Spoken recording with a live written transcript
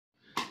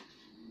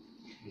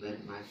but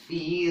my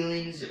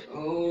feelings are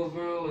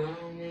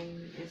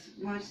overwhelming. It's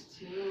much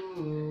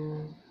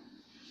too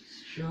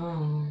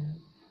strong.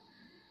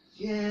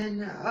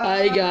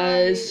 Hi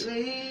guys.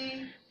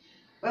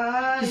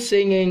 He's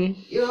singing.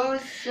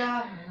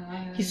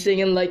 He's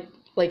singing like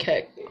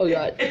heck. Oh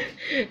god.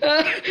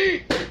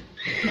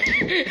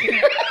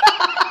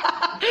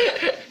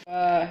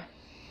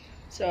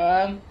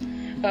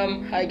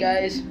 Hi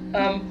guys.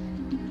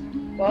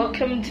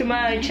 Welcome to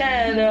my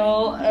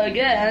channel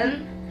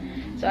again.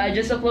 So I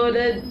just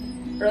uploaded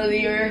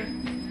earlier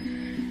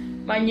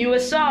my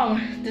newest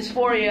song,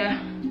 Dysphoria,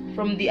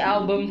 from the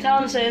album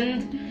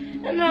Townsend.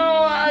 And no,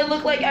 I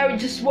look like I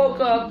just woke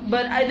up,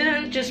 but I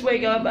didn't just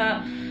wake up.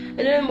 I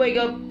didn't wake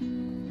up.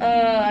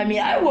 I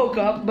mean, I woke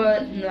up,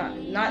 but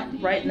not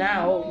right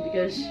now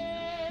because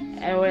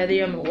I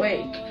already am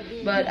awake.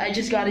 But I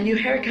just got a new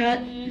haircut,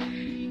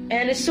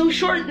 and it's so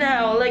short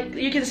now. Like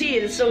you can see,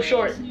 it's so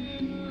short.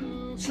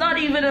 It's not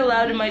even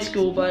allowed in my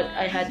school, but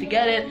I had to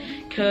get it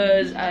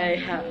because I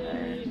have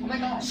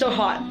so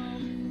hot.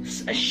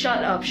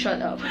 Shut up,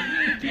 shut up,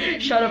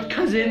 shut up,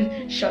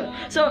 cousin, shut up.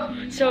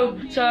 So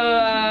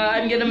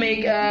I'm gonna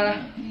make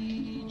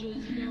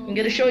I'm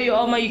gonna show you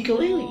all my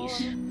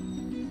ukuleles.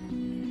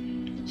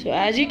 So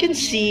as you can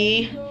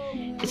see,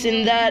 it's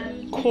in that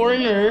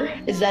corner.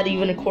 Is that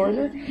even a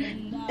corner?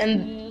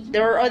 And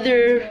there are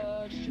other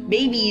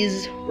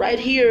babies right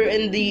here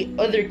in the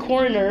other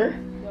corner.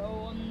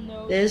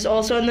 There's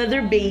also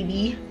another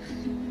baby,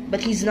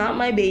 but he's not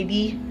my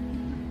baby.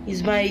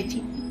 He's my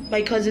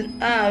cousin,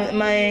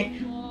 my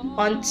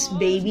aunt's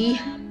baby.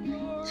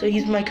 So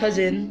he's my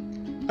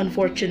cousin,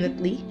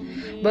 unfortunately.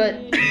 But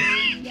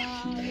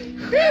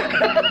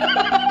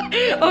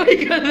oh my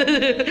god,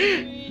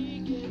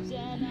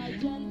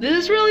 this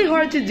is really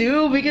hard to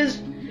do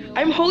because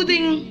I'm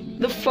holding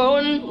the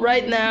phone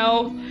right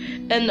now,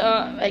 and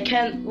I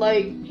can't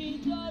like.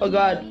 Oh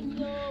god.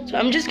 So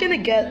I'm just gonna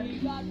get.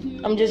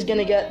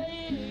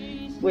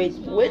 Wait,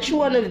 which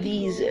one of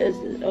these is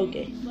it?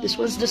 Okay, this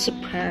one's the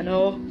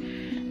soprano.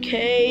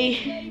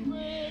 Okay.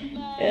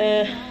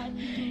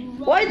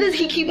 Why does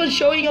he keep on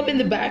showing up in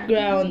the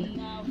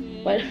background?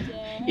 What?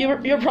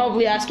 You're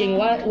probably asking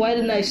why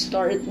didn't I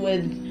start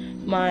with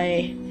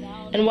my,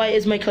 and why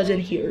is my cousin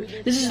here?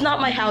 This is not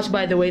my house,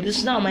 by the way. This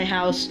is not my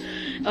house.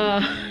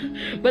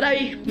 But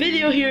I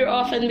video here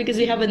often because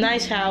they have a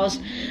nice house,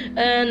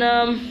 and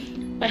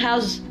my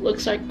house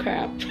looks like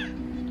crap.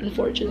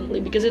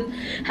 Unfortunately, because it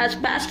has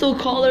pastel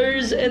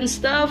colors and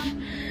stuff,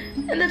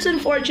 and that's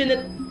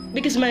unfortunate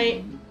because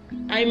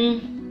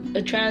I'm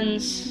a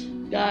trans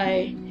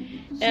guy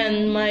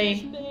and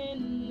my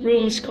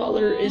room's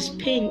color is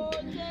pink,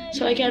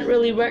 so I can't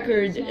really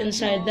record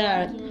inside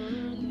that.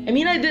 I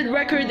mean, I did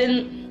record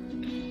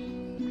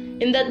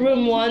in that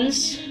room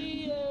once.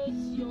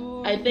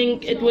 I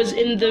think it was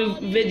in the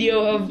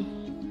video of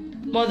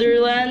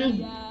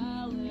Motherland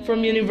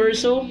from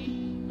Universal.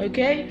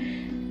 Okay.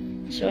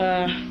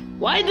 So,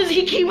 why does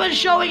he keep on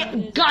showing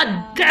up?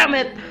 God damn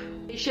it!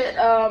 Shit.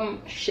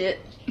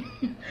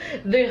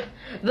 The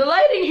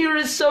lighting here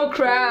is so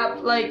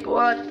crap. Like,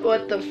 what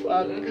the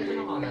fuck?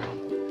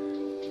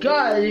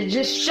 God,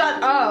 just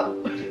shut up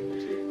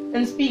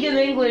and speak in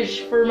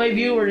English for my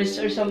viewers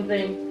or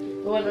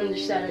something. I won't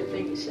understand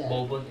anything you said.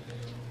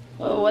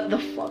 Oh, what the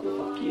fuck?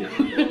 Fuck you.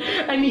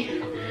 I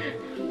mean,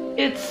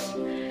 it's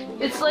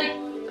like,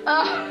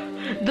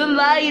 the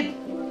light.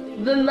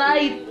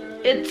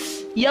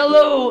 It's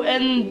yellow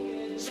and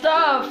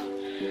stuff.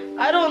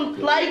 I don't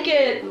like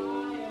it.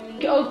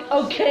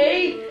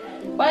 Okay?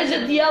 Why is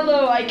it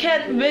yellow? I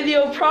can't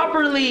video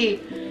properly.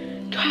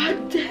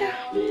 God damn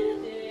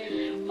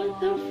it. What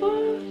the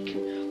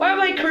fuck? Why am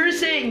I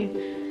cursing?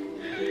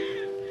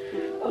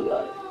 Oh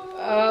god.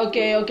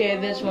 Okay,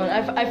 this one.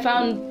 I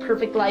found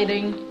perfect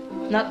lighting.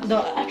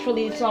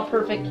 Actually it's not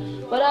perfect.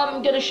 But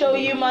I'm gonna show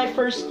you my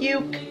first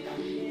uke.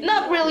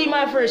 Not really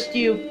my first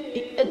uke.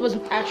 It was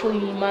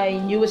actually my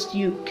newest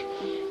uke.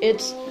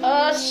 It's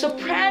a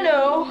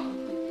soprano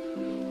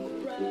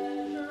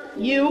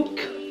uke.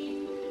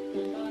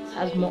 It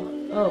has more.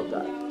 Oh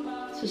god.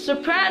 It's a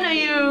soprano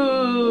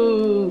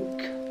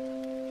uke.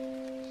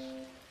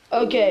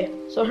 Okay,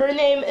 so her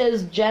name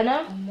is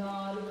Jenna.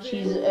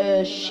 She's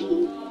a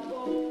she.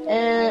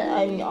 And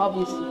I mean,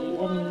 obviously,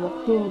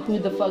 who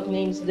the fuck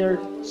names their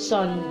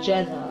son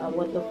Jenna?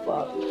 What the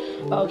fuck?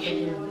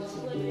 Okay.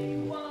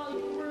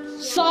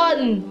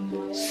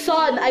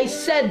 Son, I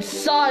said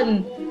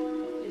son.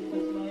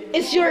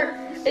 Is your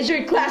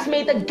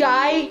classmate a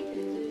guy?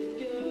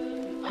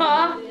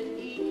 Huh?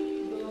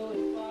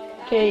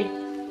 Okay.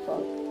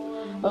 Fuck.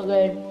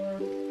 Okay.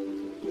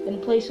 Then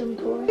play some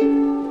chord.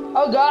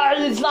 Oh god,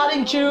 it's not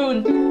in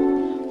tune.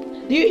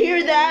 Do you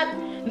hear that?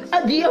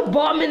 The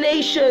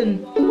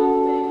abomination.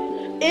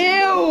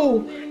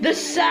 Ew! The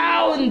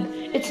sound.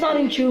 It's not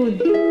in tune.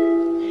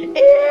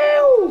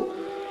 Ew!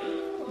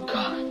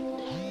 God.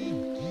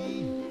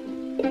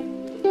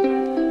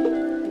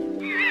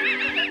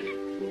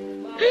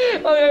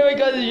 Okay, my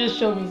cousin just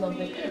showed me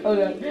something.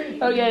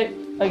 Okay.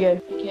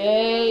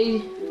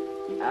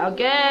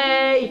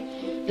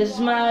 This is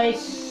my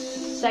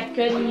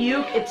second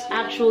uke. It's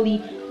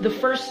actually the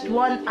first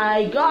one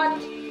I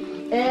got,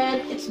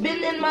 and it's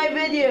been in my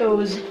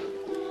videos.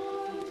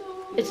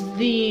 It's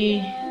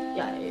been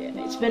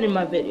in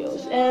my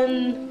videos.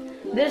 And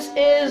this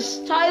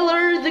is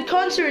Tyler the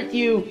concert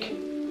uke.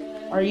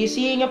 Are you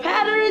seeing a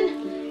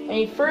pattern?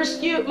 My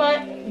first uke,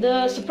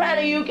 the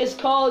soprano uke is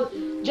called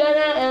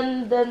Jenna,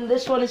 and then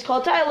this one is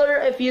called Tyler.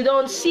 If you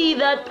don't see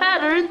that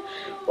pattern,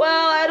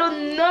 well, I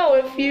don't know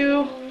if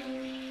you...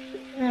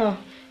 Oh,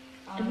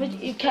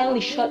 you kindly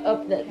shut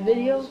up that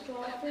video.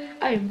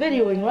 I'm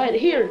videoing right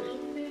here.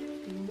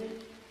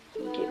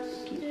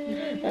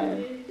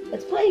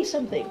 Let's play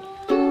something.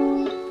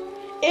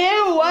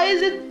 Ew, why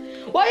is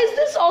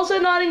this also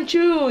not in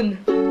tune?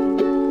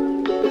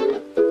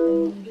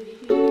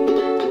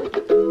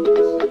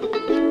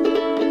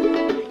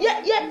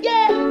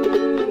 Yeah.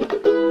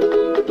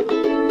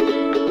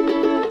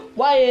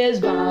 Why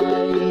is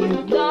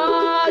mine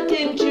not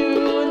in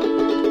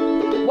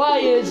tune? Why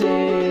is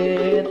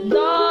it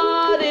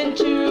not in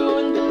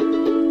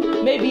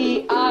tune?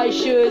 Maybe I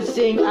should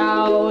sing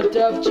out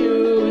of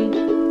tune.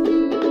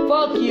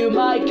 Fuck you,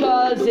 my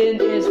cousin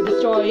is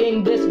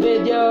destroying this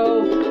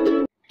video.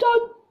 Dun,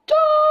 dun.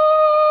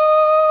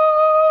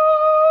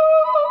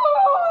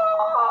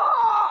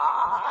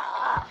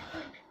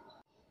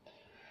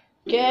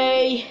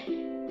 Okay,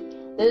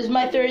 this is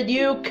my third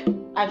uke.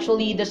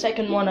 Actually, the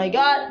second one I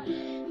got.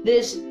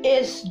 This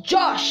is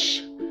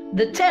Josh,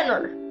 the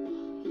tenor,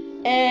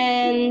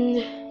 and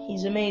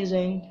he's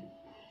amazing.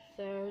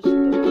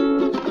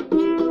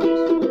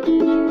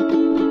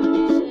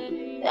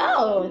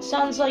 Oh, it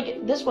sounds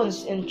like this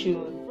one's in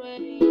tune.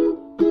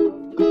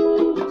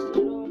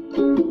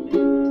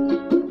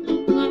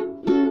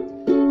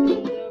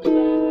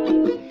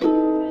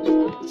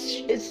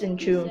 It's in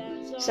tune.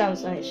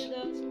 Sounds nice.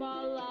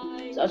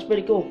 Sounds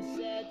pretty cool.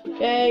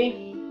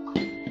 Okay.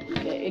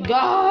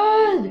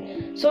 God,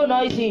 so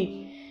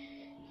noisy.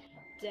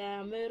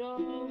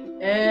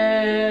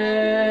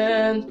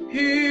 And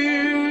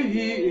here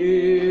he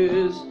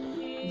is,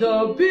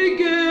 the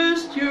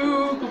biggest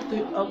uke of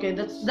the... Okay,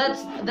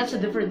 that's a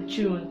different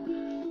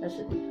tune. That's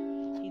it.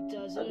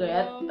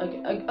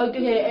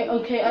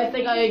 Okay, I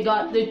think I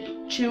got the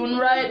tune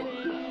right.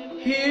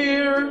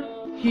 Here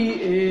he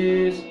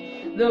is,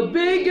 the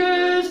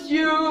biggest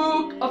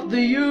uke of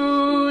the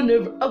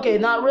universe. Okay,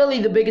 not really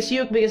the biggest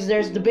uke, because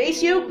there's the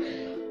bass uke,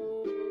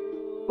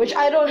 which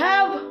I don't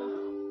have.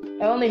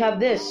 I only have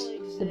this,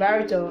 the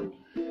baritone.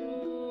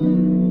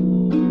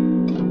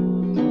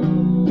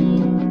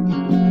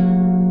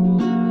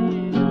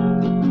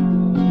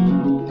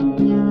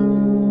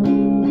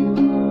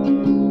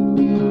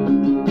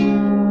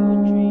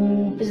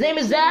 His name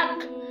is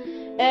Zach,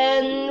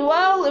 and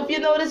well, if you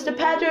noticed the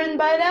pattern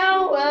by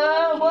now,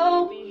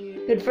 well,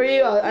 good for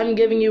you. I'm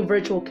giving you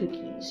virtual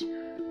cookies,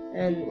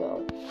 and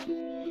well.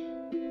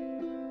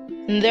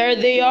 And there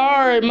they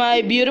are,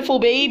 my beautiful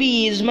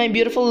babies, my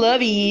beautiful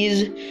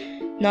lovies.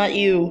 Not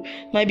you,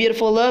 my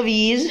beautiful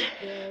lovies.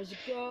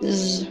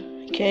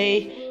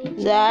 Okay,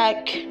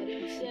 Zach,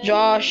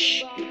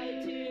 Josh,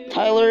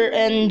 Tyler,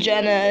 and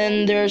Jenna,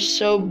 and they're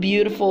so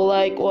beautiful.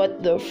 Like,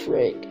 what the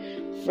frick,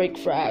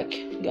 frack,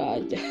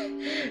 God.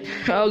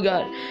 Oh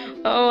God.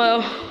 Oh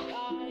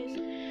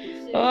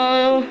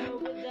well.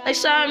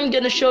 Next time I'm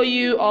gonna show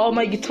you all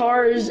my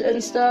guitars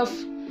and stuff.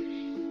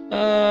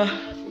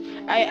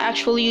 I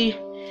actually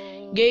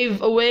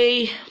gave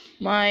away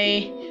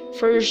my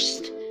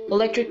first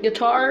electric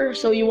guitar,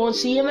 so you won't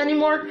see him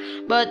anymore.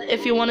 But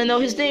if you want to know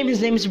his name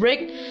is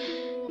Rick.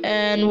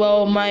 And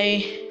well,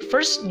 my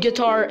first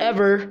guitar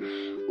ever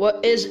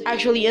is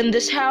actually in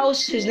this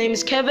house. His name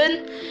is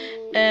Kevin,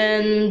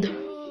 and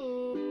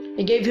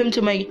I gave him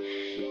to my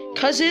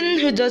cousin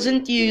who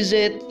doesn't use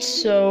it,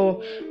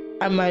 so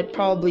I might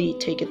probably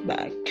take it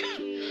back.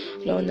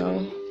 I don't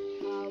know.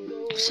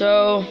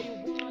 So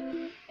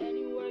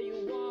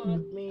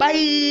bye.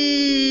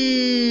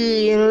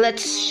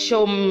 Let's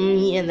show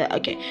me in the...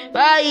 Okay,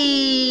 bye.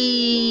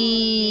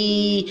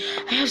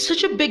 I have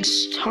such a big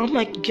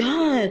stomach.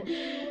 God,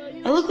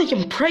 I look like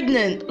I'm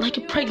pregnant, like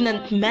a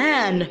pregnant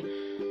man.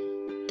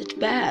 That's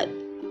bad.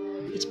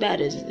 It's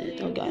bad, isn't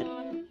it? Oh God.